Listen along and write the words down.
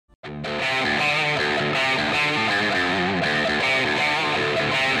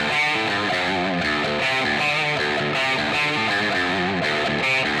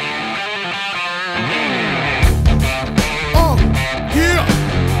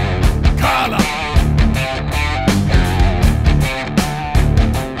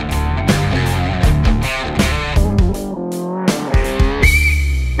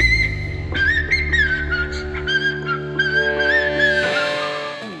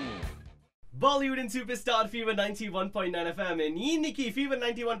Bollywood and Superstar Fever 91.9 FM and இன்னைக்கு Fever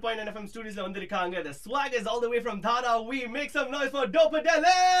 91.9 FM studiosல வந்திருக்காங்க. The swag is all the way from Dhara. We make some noise for Dopeadelicch.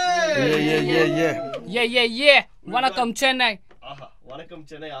 Yeah. வணக்கம் சென்னை. வணக்கம்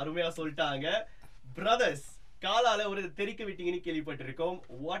சென்னை அருமையா சொல்லிட்டாங்க. Brothers, காலால ஒரு தெரிக்க விட்டீங்கன்னு கேள்விப்பட்டிருக்கோம்.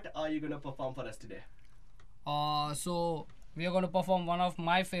 What are you going to perform for us today? So we are going to perform one of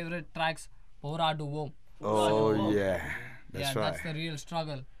my favorite tracks, Poraduvom. Yeah. That's right. That's the real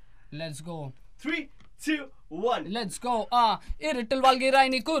struggle. Let's go. 3, 2, 1. Let's go. இருட்டில் வாழ்கிறாய்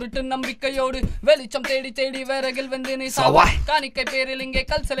நீ குருட்டு நம்பிக்கையோடு வெளிச்சம் தேடி தேடி விறகில் வந்து நீ சவாய் காணிக்கை பேரில் இங்கே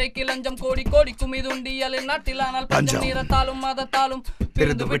கல்சலைக்கு லஞ்சம் கோடி கோடி குமிதுண்டியல் நாட்டிலானால் பஞ்சம் நீரத்தாலும் மதத்தாலும்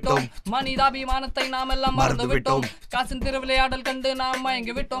பிரிந்து விட்டோம் மனிதாபிமானத்தை நாம் எல்லாம் மறந்து விட்டோம் காசின் திருவிளையாடல் கண்டு நாம்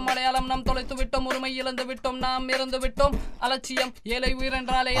மயங்கி விட்டோம் அடையாளம் நாம் தொலைத்து விட்டோம் உரிமை இழந்து விட்டோம் நாம் இறந்து விட்டோம் அலட்சியம் ஏழை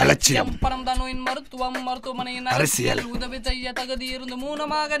உயிரென்றாலே அலட்சியம் பணம் தான் நோயின் மருத்துவம் மருத்துவமனையின் அரசியல் உதவி செய்ய தகுதி இருந்து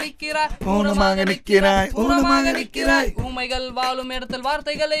மூனமாக நிற்கிறாய் ஊமைகள் வாழும் இடத்தில்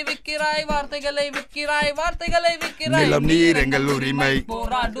வார்த்தைகளை விற்கிறாய் நிலம் நீர் எங்கள் உரிமை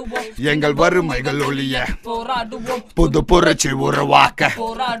போராடுவோம் எங்கள் வறுமைகள் ஒழிய போராடுவோம் புது புரட்சி உருவாக்க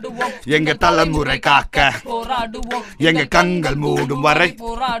போராடுவோம் எங்க தலைமுறை காக்க போராடுவோம் எங்க கண்கள் மூடும் வரை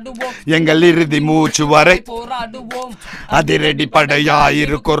போராடுவோம் எங்கள் இறுதி மூச்சு வரை போராடுவோம் அதிரடி படையா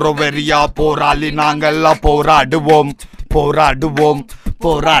இருக்கிறோம் வெறியா போராளி நாங்கெல்லாம் போராடுவோம்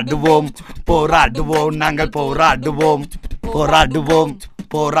நாங்கள் போராடுவோம்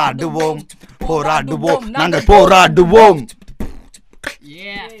நாங்கள் போராடுவோம்.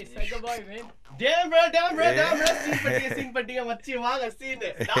 Yeah. Damn bro. Sing பண்ணிங்க மச்சி வாங்க சீன்.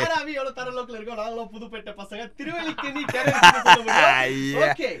 தாராவி எவ்வளவு தரலோக்ல இருக்கோம் நாங்களும் புதுப்பேட்டை பசங்க திருவெளிக்கேணி டெரரிஸ்ட் சொல்லுங்க.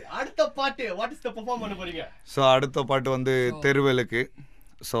 ஓகே அடுத்த பாட்டு வாட் இஸ் தி பெர்ஃபார்ம் பண்ண போறீங்க? சோ அடுத்த பாட்டு வந்து தெருவெளுக்கு.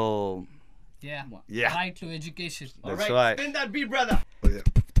 So Yeah. Right to education. That's right. right. Spin that beat brother.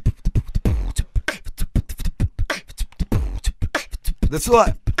 That's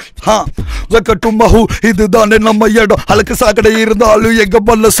right. வெக்கட்டுமஹு இதுதானே நம்ம இடம் அழுக்கு சாக்கடை இருந்தாலும் எங்க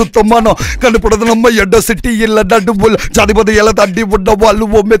பல்ல சுத்தமானோம் கண்டுபடுறது நம்ம இடம் சிட்டி இல்ல நடுவுல ஜாதிபதி எல்லாம் தட்டி விட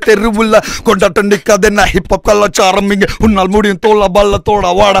வாழுவோமே தெருவுல கொண்டாட்டம் நிக்காது என்ன ஹிப்ஹாப் கலாச்சாரம் இங்க உன்னால் முடியும் தோல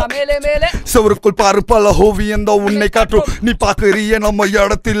பல்லத்தோட வாடா செவருக்குள் பாரு பல ஓவியம் தான் உன்னை காட்டும் நீ பாக்குறிய நம்ம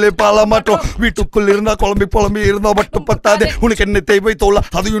இடத்திலே பல மாற்றம் வீட்டுக்குள் இருந்தா குழம்பி இருந்தா மட்டும் பத்தாதே உனக்கு என்ன தேவை தோல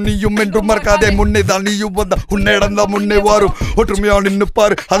அதையும் நீயும் என்றும் மறக்காதே முன்னே தான் நீயும் வந்தா உன்னை இடந்தா முன்னே வரும் ஒற்றுமையா நின்னு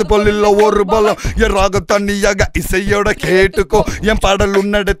பாரு அது போல இல்ல ஒரு பலம் என் ராக தண்ணியாக இசையோட கேட்டுக்கோ என் பாடல்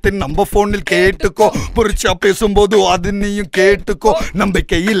உன்னடத்தின் நம்ம போனில் கேட்டுக்கோ புரிச்சா பேசும்போது அது நீயும் கேட்டுக்கோ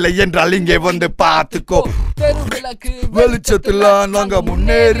நம்பிக்கை இல்லை என்றால் இங்கே வந்து பார்த்துக்கோ வெளிச்சத்துல நாங்க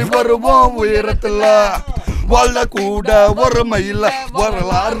முன்னேறி வருவோம் உயரத்துல வாழ கூட வறுமையில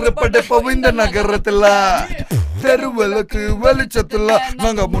வரலாறு படைப்போம் இந்த நகரத்துல தெருவிளக்கு வெளிச்சத்துல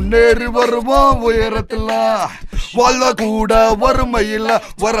நாங்க முன்னேறி வருவோம் உயரத்துல வாழ கூட வறுமையில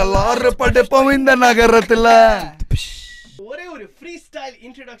வரலாறு படைப்போம் இந்த நகரத்துல. ஒரே ஒரு freestyle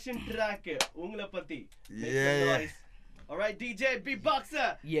introduction track உங்களை பத்தி. Alright DJ beatboxer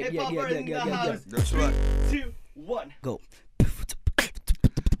hip hopper in the house. That's right. 2 1 go.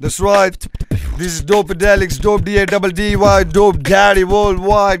 That's right. This is Dopeadelicz, Dopeadelicz, Dope Daddy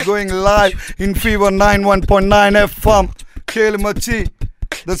worldwide, going live in Fever 91.9 FM. Kaala machi.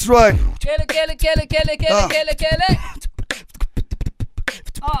 That's right. Kaala.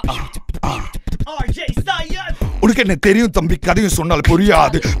 RJ Syed. உனக்கு என்ன தெரியும் தம்பி கதையும் சொன்னால்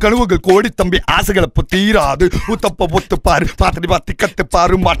புரியாது கனவுகள் கோடி தம்பி ஆசைகளை தீராது உத்தப்ப ஒத்து பாரு பாத்தி கத்து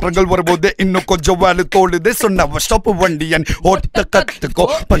பாரு மாற்றங்கள் வரும்போது இன்னும் கொஞ்சம் வேலை தோடுது சொன்ன ஸ்டாப் வண்டியன் ஓட்ட கத்துக்கோ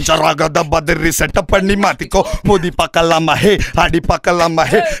பஞ்சராகத பதறி செட்டப் பண்ணி மாத்திக்கோ மோதி பார்க்கலாமா ஹே ஆடி பார்க்கலாமா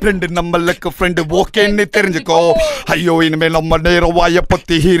ஹே ரெண்டு நம்மளுக்கு ஃப்ரெண்டு ஓகேன்னு தெரிஞ்சுக்கோ ஐயோ இனிமே நம்ம நேரம் வாய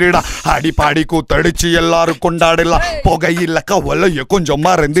பத்தி ஹீரிடா ஆடி பாடி கூத்தடிச்சு எல்லாரும் கொண்டாடலாம் புகையில கவலைய கொஞ்சம்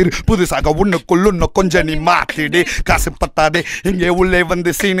மறந்துரு புதுசாக உன்னுக்குள்ள கொஞ்சம் நீ மாத்திடு காசு பத்தாதே இங்கே உள்ளே வந்து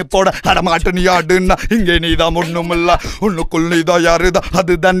சீனு போட அடமாட்டு நீ ஆடுன்னா இங்கே நீதான் ஒண்ணுமில்ல உன்னுக்குள் நீதான் யாருதான்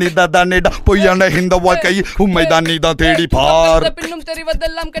அதுதான் நீதான் தானேடா பொய்யான இந்த வாழ்க்கை உண்மைதான் நீதான் தேடி பார் பின்னும்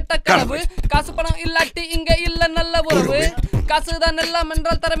தெரிவதெல்லாம் கெட்ட கனவு காசு பணம் இல்லாட்டி இங்க இல்ல நல்ல உறவு காசுதான் எல்லாம்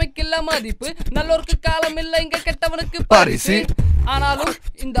என்றால் திறமைக்கு இல்ல மதிப்பு நல்லோருக்கு காலம் இல்ல இங்க கெட்டவனுக்கு பரிசு ஆனாலும்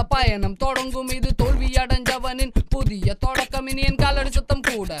இந்த பயணம் தொடங்கும் இது தோல்வி அடைஞ்சவனின் புதிய தொடக்கம் இனி என் காலடி சத்தம்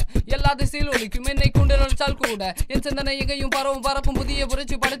கூட எல்லா திசையில் ஒலிக்கும் என்னை கொண்டு கூட என் சிந்தனை எங்கையும் பரப்பும் புதிய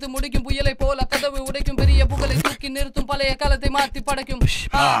புரட்சி படைத்து முடிக்கும் புயலை போல கதவு உடைக்கும் பெரிய புகழை தூக்கி நிறுத்தும் பழைய காலத்தை மாற்றி படைக்கும்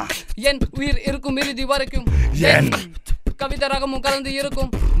என் உயிர் இருக்கும் இறுதி வரைக்கும் கவிதை ரகமும் கலந்து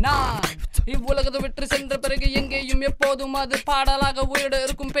இருக்கும் நான் இவ்வுலகத்தை விட்டு சென்ற பிறகு எங்கேயும் எப்போதும் அது பாடலாக உயிரோடு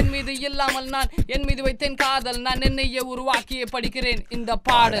இருக்கும் பெண் மீது இல்லாமல் நான் என் மீது வைத்தேன் காதல் நான் என்னையே உருவாக்கியே படிக்கிறேன் இந்த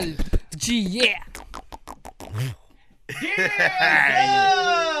பாடல் Yeah.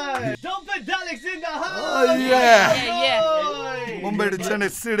 Dopeadelicz in the house. Yeah. Yeah. Mumbai to Chennai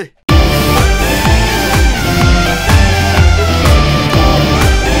City.